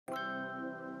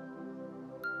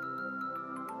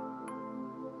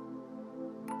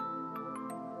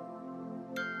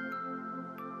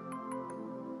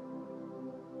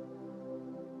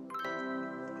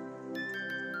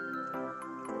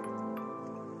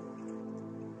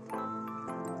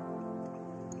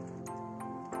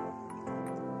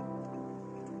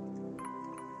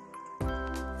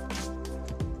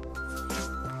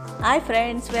Hi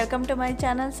friends, welcome to my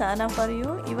channel Sahana for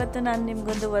you. ಇವತ್ತು ನಾನು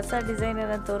ನಿಮಗೊಂದು ಹೊಸ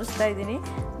ಡಿಸೈನನ್ನು ತೋರಿಸ್ತಾ ಇದ್ದೀನಿ.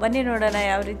 ಬನ್ನಿ ನೋಡೋಣ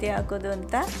ಯಾವ ರೀತಿ ಹಾಕೋದು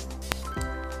ಅಂತ.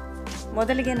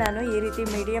 ಮೊದಲಿಗೆ ನಾನು ಈ ರೀತಿ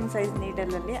ಮೀಡಿಯಮ್ ಸೈಜ್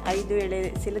ನೀಡಲಲ್ಲಿ 5 ಎಳೆ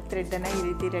ಸಿಲ್ಕ್ ಥ್ರೆಡ್ಡನ್ನು ಈ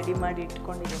ರೀತಿ ರೆಡಿ ಮಾಡಿ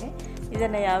ಇಟ್ಕೊಂಡಿದ್ದೀನಿ.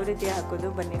 ಇದನ್ನು ಯಾವ ರೀತಿ ಹಾಕೋದು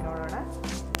ಬನ್ನಿ ನೋಡೋಣ.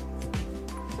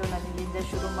 ಸೊ ನಾನು ಇಲ್ಲಿಂದ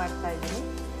ಶುರು ಮಾಡ್ತಾ ಇದ್ದೀನಿ.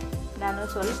 ನಾನು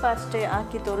ಸ್ವಲ್ಪ ಅಷ್ಟೇ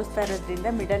ಹಾಕಿ ತೋರಿಸ್ತಾ ಇರೋದ್ರಿಂದ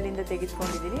ಮಿಡಲಿಂದ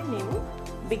ತೆಗೆದುಕೊಂಡಿದ್ದೀನಿ. ನೀವು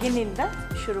ಬಿಗಿನಿಂದ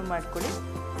ಶುರು ಮಾಡಿಕೊಳ್ಳಿ.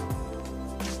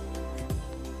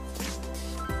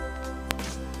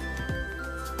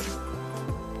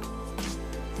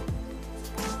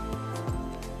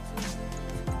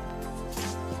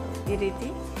 ಈ ರೀತಿ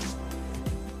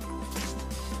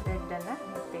ಥ್ರೆಡ್ಡನ್ನು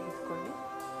ತೆಗೆದುಕೊಳ್ಳಿ.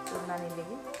 ಸೊ ನಾನು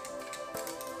ಇಲ್ಲಿಗೆ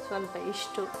ಸ್ವಲ್ಪ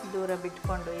ಇಷ್ಟು ದೂರ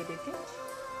ಬಿಟ್ಕೊಂಡು ಈ ರೀತಿ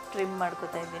ಟ್ರಿಮ್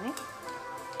ಮಾಡ್ಕೋತಾ ಇದ್ದೀನಿ.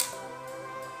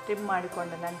 ಟ್ರಿಮ್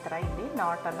ಮಾಡಿಕೊಂಡ ನಂತರ ಇಲ್ಲಿ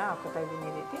ನಾಟನ್ನು ಹಾಕೋತಾ ಇದ್ದೀನಿ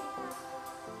ಈ ರೀತಿ.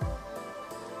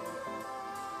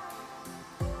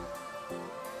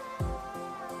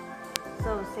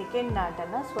 ಸೊ ಸೆಕೆಂಡ್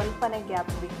ನಾಟನ್ನು ಸ್ವಲ್ಪನೇ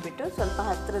ಗ್ಯಾಪ್ ಬಿಟ್ಬಿಟ್ಟು ಸ್ವಲ್ಪ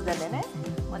ಹತ್ತಿರದಲ್ಲೇ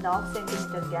ಒಂದು 1/2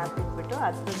 ಸೆಂಟಿಮೀಟರ್ ಗ್ಯಾಪ್ ಬಿಟ್ಬಿಟ್ಟು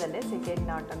ಹತ್ತಿರದಲ್ಲೇ ಸೆಕೆಂಡ್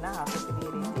ನಾಟನ್ನು ಹಾಕೋತೀವಿ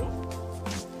ಈ ರೀತಿ.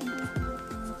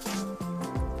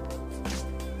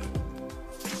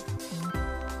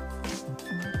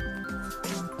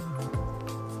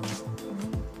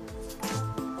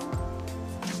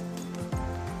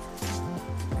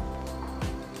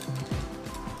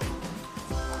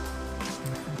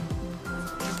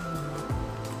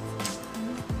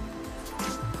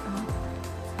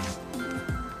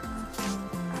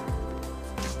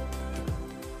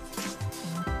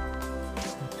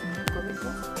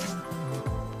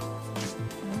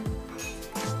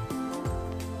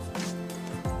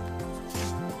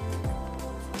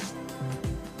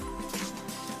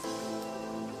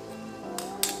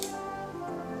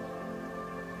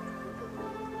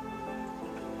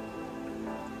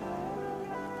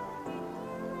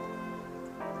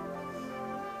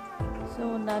 ಸೊ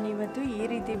ನಾನಿವತ್ತು ಈ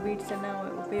ರೀತಿ ಬೀಡ್ಸನ್ನು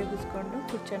ಉಪಯೋಗಿಸ್ಕೊಂಡು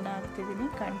ಕುಚ್ಚನ್ನು ಹಾಕ್ತಿದ್ದೀನಿ,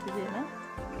 ಕಾಣ್ತಿದೆಯಲ್ಲ.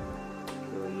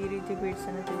 ಸೊ ಈ ರೀತಿ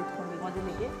ಬೀಡ್ಸನ್ನು ತೆಗೆದುಕೊಂಡು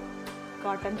ಮೊದಲಿಗೆ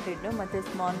ಕಾಟನ್ ಥ್ರೆಡ್ಡು ಮತ್ತು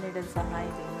ಸ್ಮಾಲ್ ನೀಡಲ್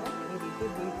ಸಹಾಯದಿಂದ ಈ ರೀತಿ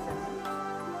ಬೀಡ್ಸನ್ನು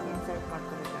ಇನ್ಸರ್ಟ್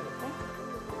ಮಾಡ್ಕೋಬೇಕಾಗುತ್ತೆ.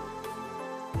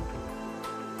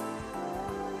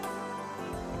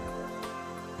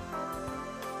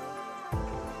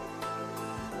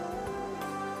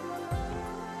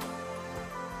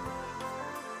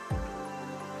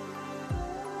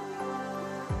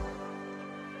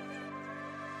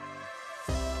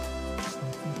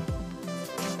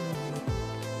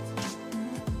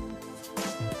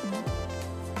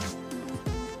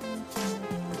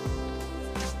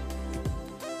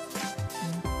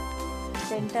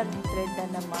 ಸೆಂಟರ್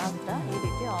ಥ್ರೆಡ್ಡನ್ನು ಮಾತ್ರ ಈ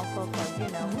ರೀತಿ ಆಫ್ ಆಗಿ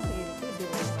ನಾವು ಈ ರೀತಿ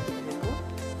ಡಿವೈಡ್ ಮಾಡಬೇಕು.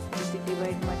 ಈ ರೀತಿ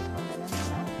ಡಿವೈಡ್ ಮಾಡಿಕೊಂಡ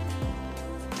ನಂತರ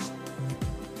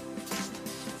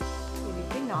ಈ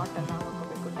ರೀತಿ ನಾಟನ್ನು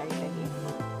ಹಾಕೋಬೇಕು ಟೈಟಾಗಿ.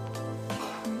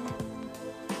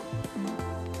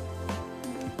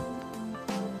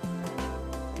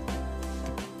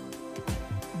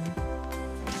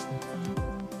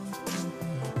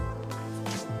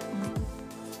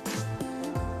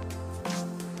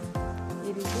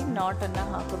 ನಾಟನ್ನು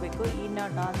ಹಾಕೋಬೇಕು. ಈ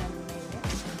ನಾಟ್ ಆದ ಮೇಲೆ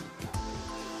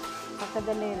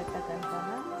ಪಕ್ಕದಲ್ಲೇ ಇರತಕ್ಕಂತಹ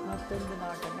ಮತ್ತೊಂದು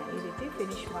ನಾಟನ್ನು ಈ ರೀತಿ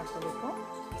ಫಿನಿಶ್ ಮಾಡ್ಕೋಬೇಕು.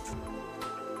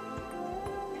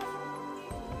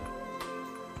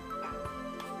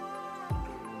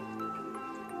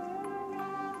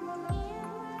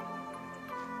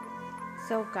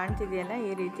 ಸೊ ಕಾಣ್ತಿದೆಯಲ್ಲ,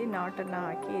 ಈ ರೀತಿ ನಾಟನ್ನು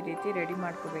ಹಾಕಿ ಈ ರೀತಿ ರೆಡಿ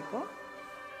ಮಾಡ್ಕೋಬೇಕು.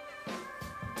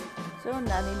 ಸೊ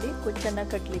ನಾನಿಲ್ಲಿ ಕುಚ್ಚನ್ನು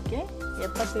ಕಟ್ಟಲಿಕ್ಕೆ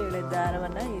 77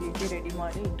 ದಾರವನ್ನು ಈ ರೀತಿ ರೆಡಿ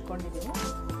ಮಾಡಿ ಇಟ್ಕೊಂಡಿದ್ದೀನಿ.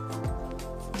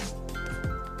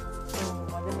 ಸೊ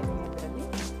ಮೊದಲನೆಯದರಲ್ಲಿ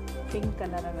ಪಿಂಕ್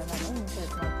ಕಲರನ್ನು ನಾನು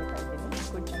ಇನ್ಸರ್ಟ್ ಮಾಡ್ಕೊತಾ ಇದ್ದೀನಿ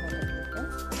ಕುಚ್ಚನ್ನು ಕಟ್ಟಲಿಕ್ಕೆ.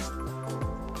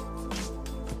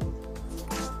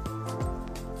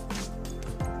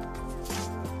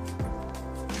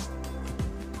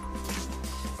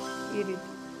 ಈ ರೀತಿ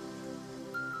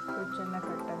ಕುಚ್ಚನ್ನು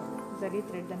ಸರಿ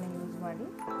ಥ್ರೆಡ್ಡನ್ನು ಯೂಸ್ ಮಾಡಿ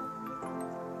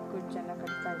ಕುಚ್ಚನ್ನು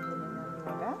ಕಟ್ತಾ ಇದ್ದೀನಿ ನಾನು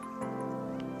ಇವಾಗ.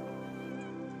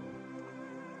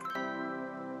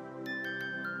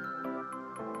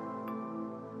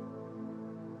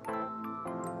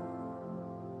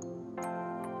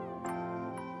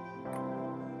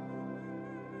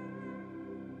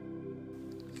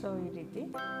 ಸೊ ಈ ರೀತಿ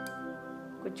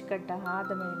ಕುಚ್ಚು ಕಟ್ಟ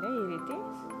ಆದ ಮೇಲೆ ಈ ರೀತಿ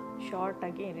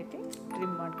ಶಾರ್ಟಾಗಿ ಈ ರೀತಿ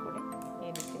ಟ್ರಿಮ್ ಮಾಡಿಕೊಡಿ.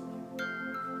 ಈ ರೀತಿ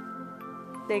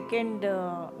ಸೆಕೆಂಡ್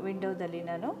ವಿಂಡೋದಲ್ಲಿ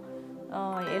ನಾನು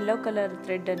ಯೆಲ್ಲೋ ಕಲರ್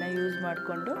ಥ್ರೆಡ್ಡನ್ನು ಯೂಸ್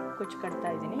ಮಾಡಿಕೊಂಡು ಕುಚ್ಚು ಕಟ್ತಾ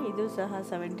ಇದ್ದೀನಿ. ಇದು ಸಹ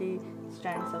 70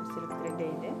 ಸ್ಟ್ಯಾಂಡ್ಸ್ ಆಫ್ ಸಿಲ್ಕ್ ಥ್ರೆಡ್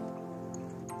ಇದೆ.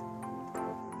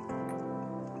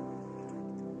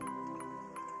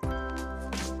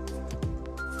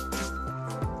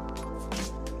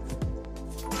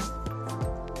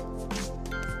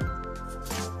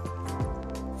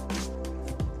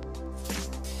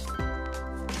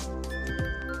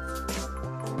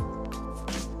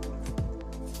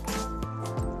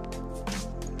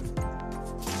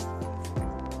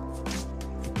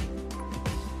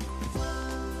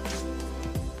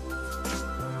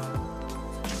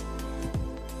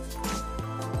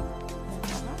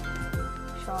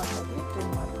 ಶಾರ್ಟಾಗಿ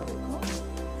ಟ್ರಿಮ್ ಮಾಡ್ಕೋಬೇಕು.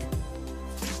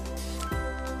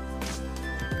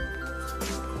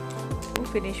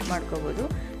 ಫಿನಿಶ್ ಮಾಡ್ಕೋಬೋದು.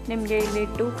 ನಿಮಗೆ ಇಲ್ಲಿ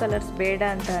 2 ಕಲರ್ಸ್ ಬೇಡ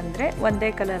ಅಂತ ಅಂದರೆ ಒಂದೇ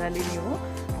ಕಲರಲ್ಲಿ ನೀವು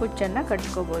ಕುಚ್ಚನ್ನು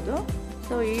ಕಟ್ಕೋಬೋದು.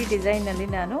 ಸೊ ಈ ಡಿಸೈನಲ್ಲಿ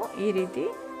ನಾನು ಈ ರೀತಿ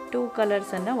 2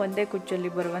 ಕಲರ್ಸನ್ನು ಒಂದೇ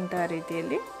ಕುಚ್ಚಲ್ಲಿ ಬರುವಂತಹ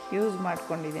ರೀತಿಯಲ್ಲಿ ಯೂಸ್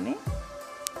ಮಾಡ್ಕೊಂಡಿದ್ದೀನಿ.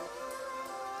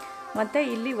 ಮತ್ತು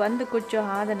ಇಲ್ಲಿ ಒಂದು ಕುಚ್ಚು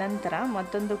ಆದ ನಂತರ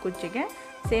ಮತ್ತೊಂದು ಕುಚ್ಚಿಗೆ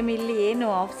ಸೇಮ್ ಇಲ್ಲಿ ಏನು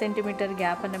 1/2 ಸೆಂಟಿಮೀಟರ್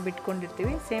ಗ್ಯಾಪನ್ನು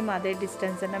ಬಿಟ್ಕೊಂಡಿರ್ತೀವಿ, ಸೇಮ್ ಅದೇ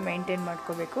ಡಿಸ್ಟೆನ್ಸನ್ನು ಮೇಂಟೈನ್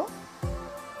ಮಾಡ್ಕೋಬೇಕು.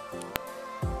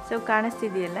 ಸೊ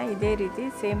ಕಾಣಿಸ್ತಿದೆಯಲ್ಲ, ಇದೇ ರೀತಿ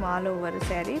same all over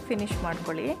sari finish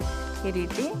ಮಾಡ್ಕೊಳ್ಳಿ ಈ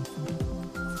ರೀತಿ.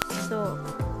 ಸೊ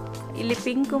ಇಲ್ಲಿ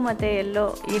ಪಿಂಕು ಮತ್ತು ಯೆಲ್ಲೋ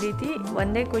ಈ ರೀತಿ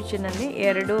ಒಂದೇ ಕುಚ್ಚಿನಲ್ಲಿ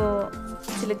 2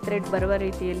 ಸಿಲ್ಕ್ ಥ್ರೆಡ್ ಬರುವ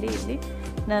ರೀತಿಯಲ್ಲಿ ಇಲ್ಲಿ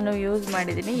ನಾನು ಯೂಸ್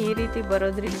ಮಾಡಿದ್ದೀನಿ. ಈ ರೀತಿ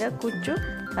ಬರೋದ್ರಿಂದ ಕುಚ್ಚು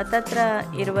ಹತ್ತತ್ರ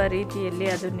ಇರುವ ರೀತಿಯಲ್ಲಿ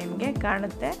ಅದು ನಿಮಗೆ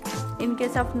ಕಾಣುತ್ತೆ. ಇನ್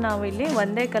ಕೇಸ್ ಆಫ್ ನಾವು ಇಲ್ಲಿ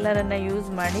ಒಂದೇ ಕಲರನ್ನು ಯೂಸ್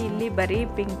ಮಾಡಿ ಇಲ್ಲಿ ಬರೀ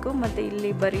ಪಿಂಕು ಮತ್ತು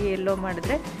ಇಲ್ಲಿ ಬರೀ ಯೆಲ್ಲೋ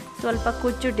ಮಾಡಿದ್ರೆ ಸ್ವಲ್ಪ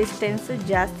ಕುಚ್ಚು ಡಿಸ್ಟೆನ್ಸ್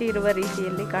ಜಾಸ್ತಿ ಇರುವ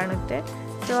ರೀತಿಯಲ್ಲಿ ಕಾಣುತ್ತೆ.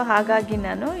 ಸೊ ಹಾಗಾಗಿ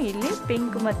ನಾನು ಇಲ್ಲಿ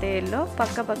ಪಿಂಕ್ ಮತ್ತು ಯೆಲ್ಲೋ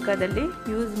ಪಕ್ಕದಲ್ಲಿ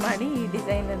ಯೂಸ್ ಮಾಡಿ ಈ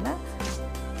ಡಿಸೈನನ್ನು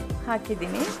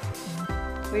ಹಾಕಿದ್ದೀನಿ.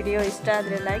 ವಿಡಿಯೋ ಇಷ್ಟ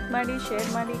ಆದರೆ ಲೈಕ್ ಮಾಡಿ, ಶೇರ್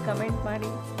ಮಾಡಿ, ಕಮೆಂಟ್ ಮಾಡಿ.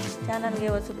 ಚಾನಲ್ಗೆ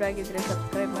ಹೊಸಬರಾಗಿದ್ದರೆ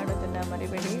ಸಬ್ಸ್ಕ್ರೈಬ್ ಮಾಡೋದನ್ನು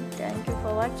ಮರಿಬೇಡಿ. Thank you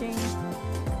for watching.